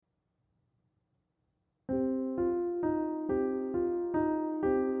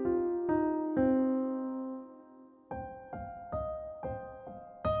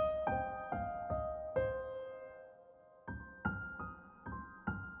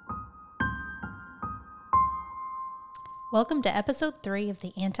Welcome to episode 3 of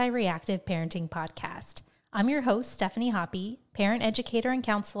the Anti-Reactive Parenting Podcast. I'm your host, Stephanie Hoppy, parent educator and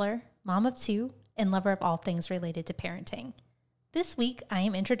counselor, mom of 2, and lover of all things related to parenting. This week, I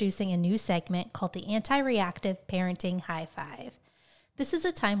am introducing a new segment called the Anti-Reactive Parenting High Five. This is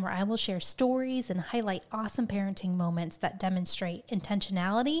a time where I will share stories and highlight awesome parenting moments that demonstrate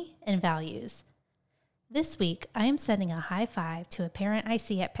intentionality and values. This week, I am sending a high five to a parent I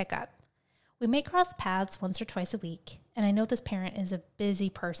see at pickup. We may cross paths once or twice a week, and I know this parent is a busy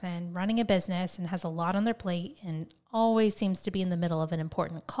person running a business and has a lot on their plate and always seems to be in the middle of an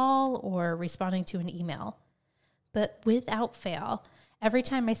important call or responding to an email. But without fail, every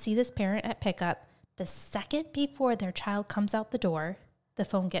time I see this parent at pickup, the second before their child comes out the door, the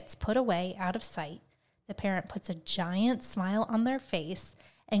phone gets put away out of sight, the parent puts a giant smile on their face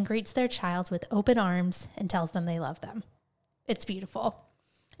and greets their child with open arms and tells them they love them. It's beautiful.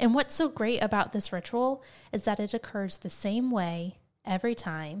 And what's so great about this ritual is that it occurs the same way every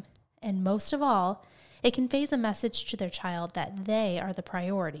time, and most of all, it conveys a message to their child that they are the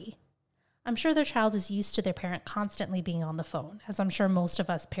priority. I'm sure their child is used to their parent constantly being on the phone, as I'm sure most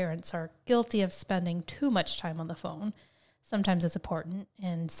of us parents are guilty of spending too much time on the phone. Sometimes it's important,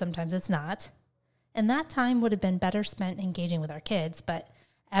 and sometimes it's not. And that time would have been better spent engaging with our kids, but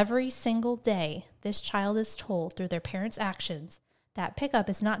every single day, this child is told through their parents' actions that pickup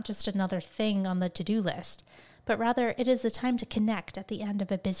is not just another thing on the to-do list, but rather it is a time to connect at the end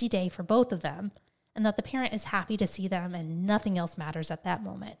of a busy day for both of them, and that the parent is happy to see them and nothing else matters at that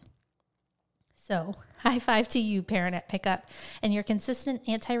moment. So, high five to you, parent at pickup, and your consistent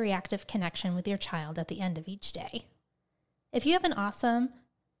anti-reactive connection with your child at the end of each day. If you have an awesome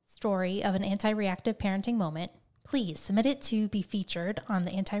story of an anti-reactive parenting moment, please submit it to be featured on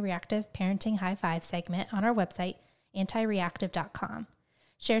the Anti-Reactive Parenting High Five segment on our website, antireactive.com.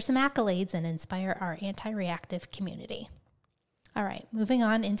 Share some accolades and inspire our anti-reactive community. All right, moving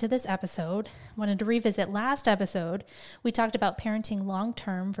on into this episode. Wanted to revisit last episode. We talked about parenting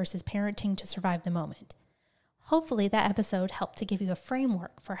long-term versus parenting to survive the moment. Hopefully that episode helped to give you a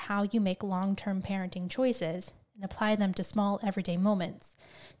framework for how you make long-term parenting choices and apply them to small everyday moments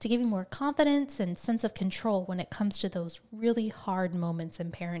to give you more confidence and sense of control when it comes to those really hard moments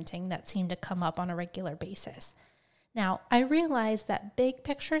in parenting that seem to come up on a regular basis. Now, I realize that big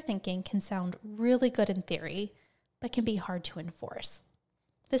picture thinking can sound really good in theory, but can be hard to enforce.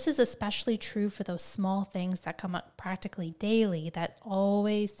 This is especially true for those small things that come up practically daily that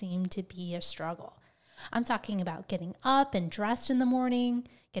always seem to be a struggle. I'm talking about getting up and dressed in the morning,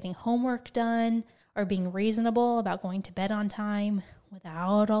 getting homework done, or being reasonable about going to bed on time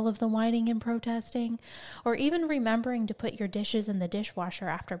without all of the whining and protesting, or even remembering to put your dishes in the dishwasher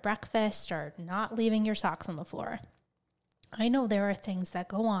after breakfast or not leaving your socks on the floor. I know there are things that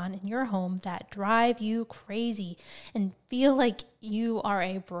go on in your home that drive you crazy and feel like you are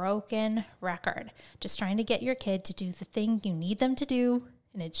a broken record, just trying to get your kid to do the thing you need them to do,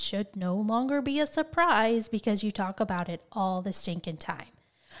 and it should no longer be a surprise because you talk about it all the stinking time.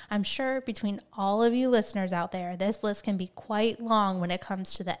 I'm sure between all of you listeners out there, this list can be quite long when it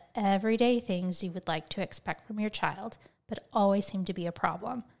comes to the everyday things you would like to expect from your child, but always seem to be a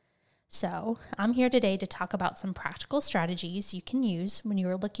problem. So, I'm here today to talk about some practical strategies you can use when you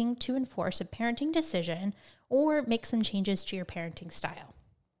are looking to enforce a parenting decision or make some changes to your parenting style.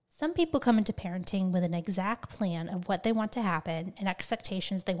 Some people come into parenting with an exact plan of what they want to happen and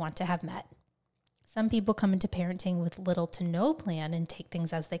expectations they want to have met. Some people come into parenting with little to no plan and take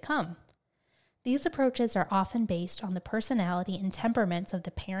things as they come. These approaches are often based on the personality and temperaments of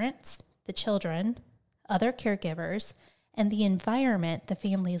the parents, the children, other caregivers, and the environment the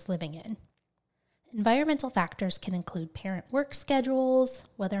family is living in. Environmental factors can include parent work schedules,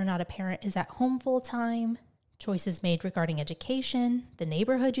 whether or not a parent is at home full-time, choices made regarding education, the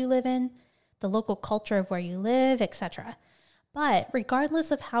neighborhood you live in, the local culture of where you live, etc. But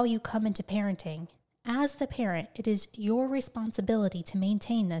regardless of how you come into parenting, as the parent, it is your responsibility to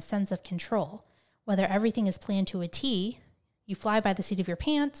maintain a sense of control, whether everything is planned to a T, you fly by the seat of your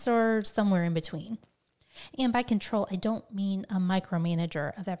pants, or somewhere in between. And by control, I don't mean a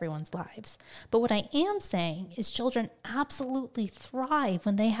micromanager of everyone's lives. But what I am saying is children absolutely thrive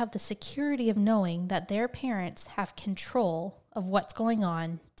when they have the security of knowing that their parents have control of what's going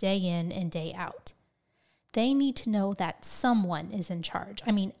on day in and day out. They need to know that someone is in charge.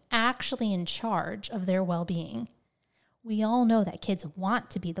 I mean, actually in charge of their well-being. We all know that kids want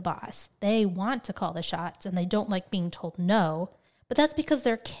to be the boss. They want to call the shots, and they don't like being told no. But that's because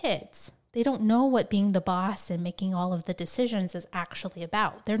they're kids. They don't know what being the boss and making all of the decisions is actually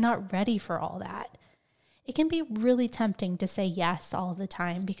about. They're not ready for all that. It can be really tempting to say yes all of the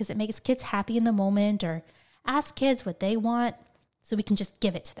time because it makes kids happy in the moment or ask kids what they want so we can just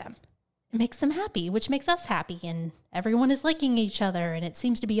give it to them. It makes them happy, which makes us happy, and everyone is liking each other, and it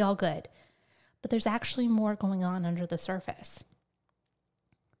seems to be all good. But there's actually more going on under the surface.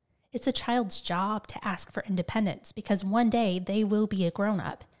 It's a child's job to ask for independence because one day they will be a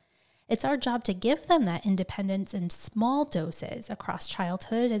grown-up. It's our job to give them that independence in small doses across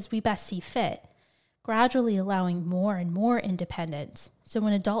childhood as we best see fit, gradually allowing more and more independence. So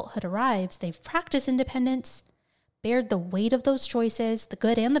when adulthood arrives, they've practiced independence, bared the weight of those choices, the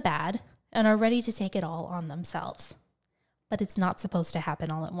good and the bad, and are ready to take it all on themselves. But it's not supposed to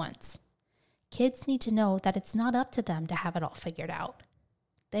happen all at once. Kids need to know that it's not up to them to have it all figured out.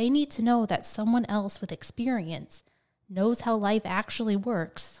 They need to know that someone else with experience knows how life actually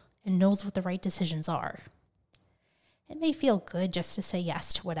works and knows what the right decisions are. It may feel good just to say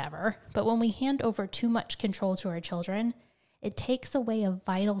yes to whatever, but when we hand over too much control to our children, it takes away a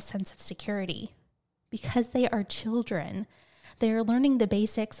vital sense of security. Because they are children, they are learning the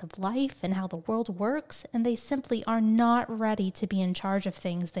basics of life and how the world works, and they simply are not ready to be in charge of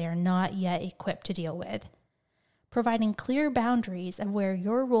things they are not yet equipped to deal with. Providing clear boundaries of where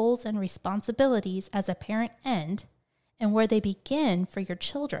your roles and responsibilities as a parent end and where they begin for your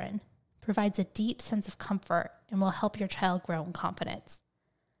children provides a deep sense of comfort and will help your child grow in confidence.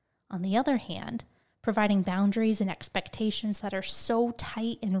 On the other hand, providing boundaries and expectations that are so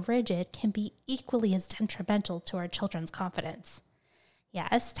tight and rigid can be equally as detrimental to our children's confidence.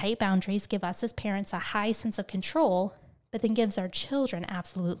 Yes, tight boundaries give us as parents a high sense of control, but then gives our children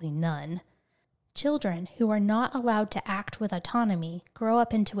absolutely none. Children who are not allowed to act with autonomy grow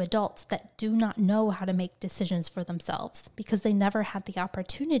up into adults that do not know how to make decisions for themselves because they never had the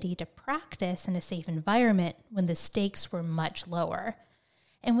opportunity to practice in a safe environment when the stakes were much lower.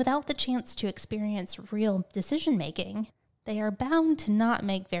 And without the chance to experience real decision-making, they are bound to not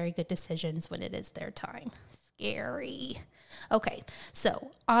make very good decisions when it is their time. Scary. Okay,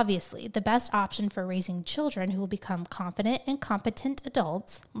 so obviously the best option for raising children who will become confident and competent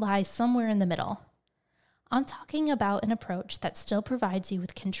adults lies somewhere in the middle. I'm talking about an approach that still provides you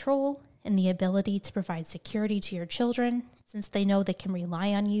with control and the ability to provide security to your children, since they know they can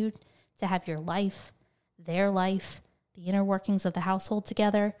rely on you to have your life, their life, the inner workings of the household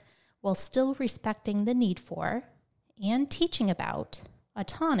together, while still respecting the need for and teaching about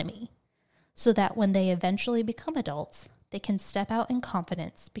autonomy, so that when they eventually become adults, they can step out in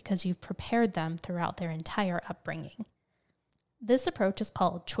confidence because you've prepared them throughout their entire upbringing. This approach is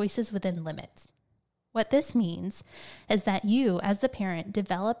called choices within limits. What this means is that you, as the parent,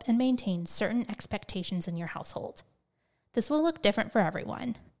 develop and maintain certain expectations in your household. This will look different for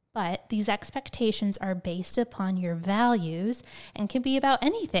everyone, but these expectations are based upon your values and can be about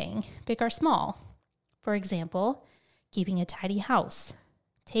anything, big or small. For example, keeping a tidy house,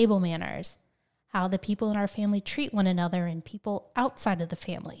 table manners, how the people in our family treat one another and people outside of the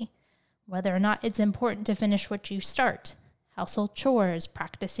family, whether or not it's important to finish what you start, household chores,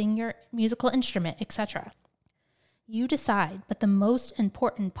 practicing your musical instrument, etc. You decide, but the most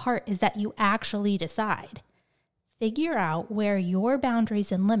important part is that you actually decide. Figure out where your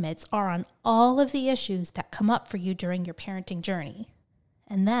boundaries and limits are on all of the issues that come up for you during your parenting journey,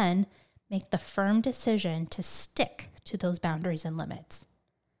 and then make the firm decision to stick to those boundaries and limits.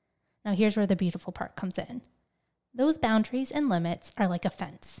 Now, here's where the beautiful part comes in. Those boundaries and limits are like a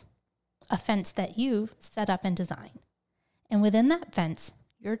fence that you set up and design. And within that fence,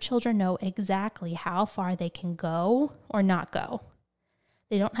 your children know exactly how far they can go or not go.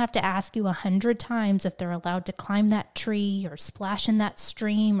 They don't have to ask you 100 times if they're allowed to climb that tree or splash in that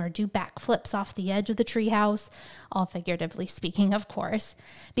stream or do backflips off the edge of the treehouse, all figuratively speaking, of course,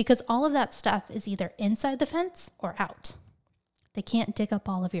 because all of that stuff is either inside the fence or out. They can't dig up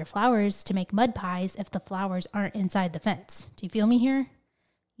all of your flowers to make mud pies if the flowers aren't inside the fence. Do you feel me here?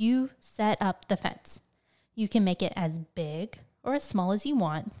 You set up the fence. You can make it as big or as small as you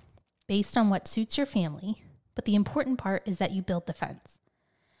want based on what suits your family, but the important part is that you build the fence.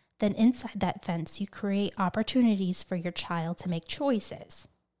 Then inside that fence, you create opportunities for your child to make choices.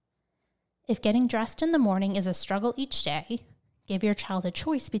 If getting dressed in the morning is a struggle each day, give your child a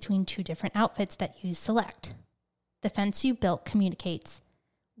choice between 2 different outfits that you select. The fence you built communicates,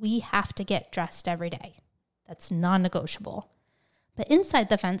 we have to get dressed every day. That's non-negotiable. But inside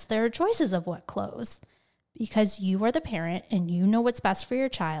the fence, there are choices of what clothes. Because you are the parent and you know what's best for your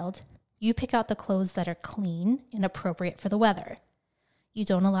child, you pick out the clothes that are clean and appropriate for the weather. You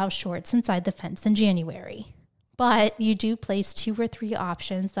don't allow shorts inside the fence in January, but you do place 2 or 3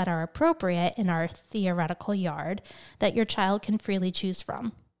 options that are appropriate in our theoretical yard that your child can freely choose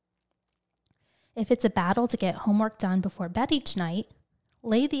from. If it's a battle to get homework done before bed each night,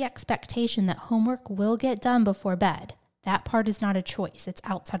 Lay the expectation that homework will get done before bed. That part is not a choice. It's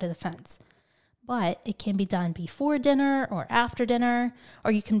outside of the fence. But it can be done before dinner or after dinner,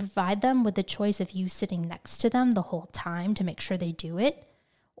 or you can provide them with the choice of you sitting next to them the whole time to make sure they do it,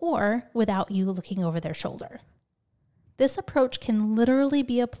 or without you looking over their shoulder. This approach can literally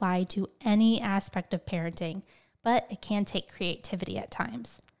be applied to any aspect of parenting, but it can take creativity at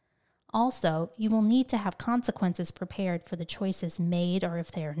times. Also, you will need to have consequences prepared for the choices made or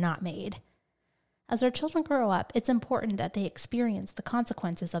if they are not made. As our children grow up, it's important that they experience the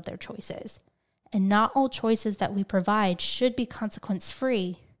consequences of their choices. And not all choices that we provide should be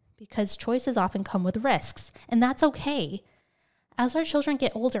consequence-free, because choices often come with risks, and that's okay. As our children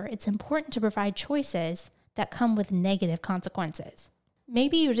get older, it's important to provide choices that come with negative consequences.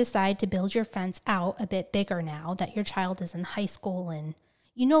 Maybe you decide to build your fence out a bit bigger now that your child is in high school and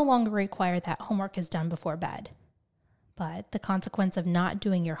you no longer require that homework is done before bed. But the consequence of not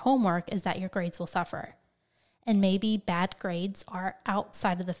doing your homework is that your grades will suffer. And maybe bad grades are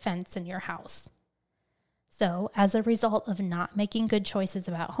outside of the fence in your house. So, as a result of not making good choices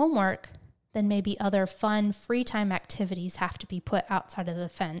about homework, then maybe other fun, free time activities have to be put outside of the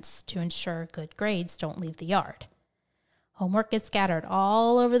fence to ensure good grades don't leave the yard. Homework is scattered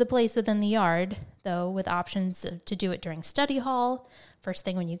all over the place within the yard, though, with options to do it during study hall, first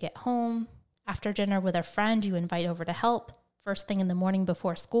thing when you get home, after dinner with a friend you invite over to help, first thing in the morning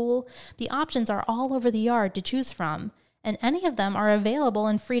before school. The options are all over the yard to choose from, and any of them are available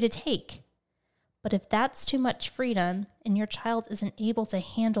and free to take. But if that's too much freedom and your child isn't able to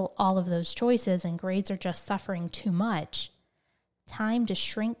handle all of those choices and grades are just suffering too much, time to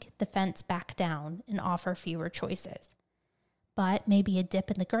shrink the fence back down and offer fewer choices. But maybe a dip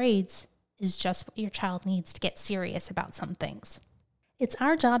in the grades is just what your child needs to get serious about some things. It's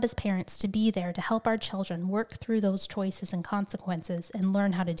our job as parents to be there to help our children work through those choices and consequences and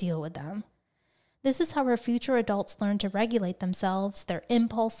learn how to deal with them. This is how our future adults learn to regulate themselves, their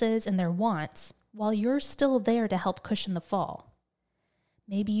impulses, and their wants, while you're still there to help cushion the fall.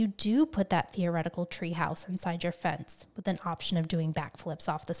 Maybe you do put that theoretical treehouse inside your fence with an option of doing backflips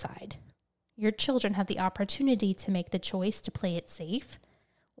off the side. Your children have the opportunity to make the choice to play it safe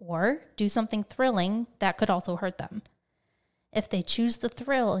or do something thrilling that could also hurt them. If they choose the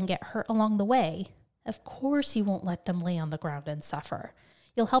thrill and get hurt along the way, of course you won't let them lay on the ground and suffer.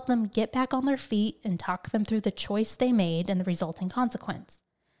 You'll help them get back on their feet and talk them through the choice they made and the resulting consequence.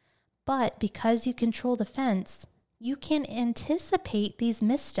 But because you control the fence, you can anticipate these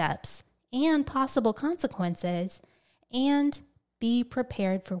missteps and possible consequences and be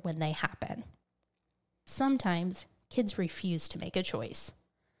prepared for when they happen. Sometimes kids refuse to make a choice.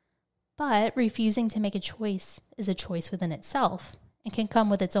 But refusing to make a choice is a choice within itself and can come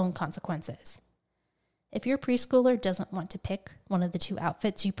with its own consequences. If your preschooler doesn't want to pick one of the two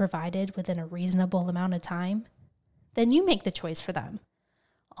outfits you provided within a reasonable amount of time, then you make the choice for them,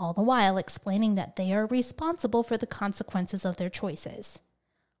 all the while explaining that they are responsible for the consequences of their choices.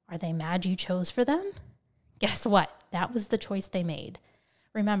 Are they mad you chose for them? Guess what? That was the choice they made.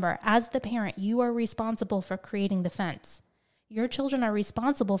 Remember, as the parent, you are responsible for creating the fence. Your children are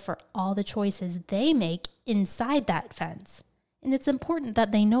responsible for all the choices they make inside that fence. And it's important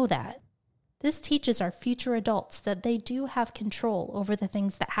that they know that. This teaches our future adults that they do have control over the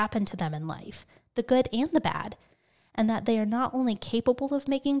things that happen to them in life, the good and the bad, and that they are not only capable of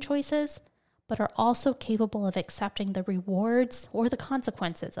making choices, but are also capable of accepting the rewards or the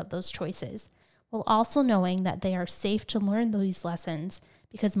consequences of those choices, while also knowing that they are safe to learn these lessons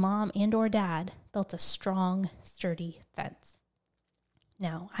because mom and or dad built a strong, sturdy fence.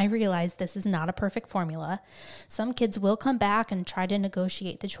 Now, I realize this is not a perfect formula. Some kids will come back and try to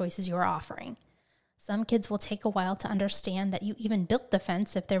negotiate the choices you are offering. Some kids will take a while to understand that you even built the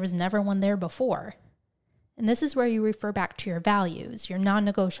fence if there was never one there before. And this is where you refer back to your values, your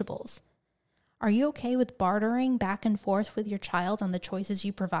non-negotiables. Are you okay with bartering back and forth with your child on the choices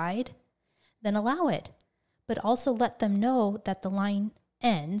you provide? Then allow it, but also let them know that the line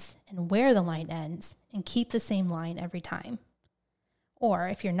ends and where the line ends, and keep the same line every time. Or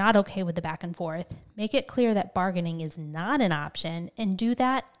if you're not okay with the back and forth, make it clear that bargaining is not an option and do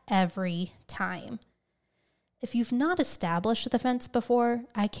that every time. If you've not established the fence before,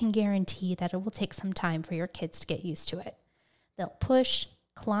 I can guarantee that it will take some time for your kids to get used to it. They'll push,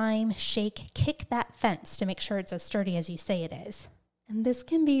 climb, shake, kick that fence to make sure it's as sturdy as you say it is. And this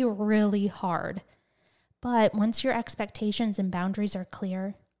can be really hard. But once your expectations and boundaries are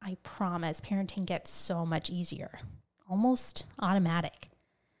clear, I promise parenting gets so much easier. Almost automatic.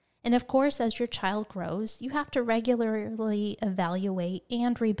 And of course, as your child grows, you have to regularly evaluate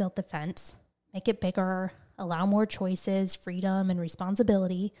and rebuild the fence, make it bigger, allow more choices, freedom, and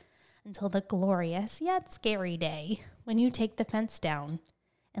responsibility until the glorious yet scary day when you take the fence down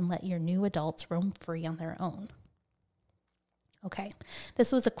and let your new adults roam free on their own. Okay,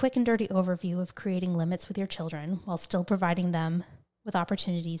 this was a quick and dirty overview of creating limits with your children while still providing them with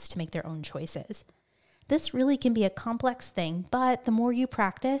opportunities to make their own choices. This really can be a complex thing, but the more you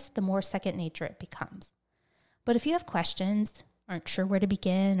practice, the more second nature it becomes. But if you have questions, aren't sure where to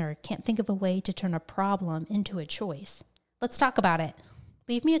begin, or can't think of a way to turn a problem into a choice, let's talk about it.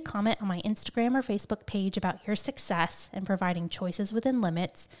 Leave me a comment on my Instagram or Facebook page about your success in providing choices within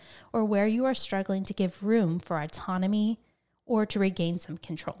limits, or where you are struggling to give room for autonomy or to regain some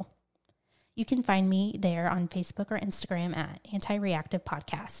control. You can find me there on Facebook or Instagram at Anti-Reactive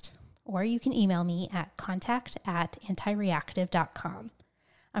Podcast, or you can email me at contact@antireactive.com.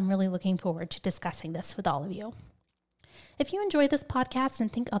 I'm really looking forward to discussing this with all of you. If you enjoy this podcast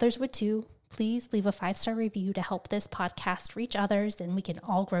and think others would too, please leave a 5-star review to help this podcast reach others and we can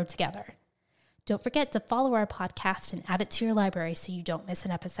all grow together. Don't forget to follow our podcast and add it to your library so you don't miss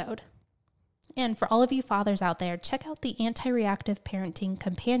an episode. And for all of you fathers out there, check out the Anti-Reactive Parenting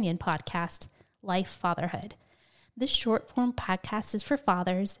Companion podcast, Life Fatherhood. This short-form podcast is for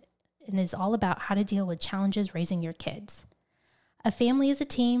fathers and is all about how to deal with challenges raising your kids. A family is a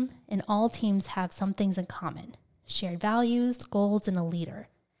team, and all teams have some things in common: shared values, goals, and a leader.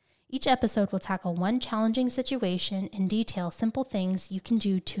 Each episode will tackle one challenging situation and detail simple things you can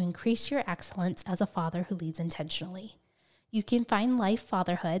do to increase your excellence as a father who leads intentionally. You can find Life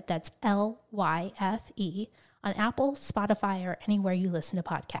Fatherhood, that's LYFE, on Apple, Spotify, or anywhere you listen to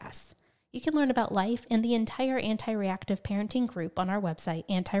podcasts. You can learn about life and the entire Anti-Reactive Parenting group on our website,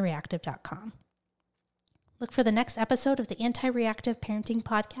 antireactive.com. Look for the next episode of the Anti-Reactive Parenting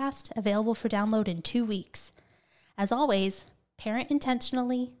Podcast, available for download in 2 weeks. As always, parent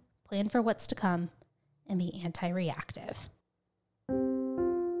intentionally, plan for what's to come, and be anti-reactive.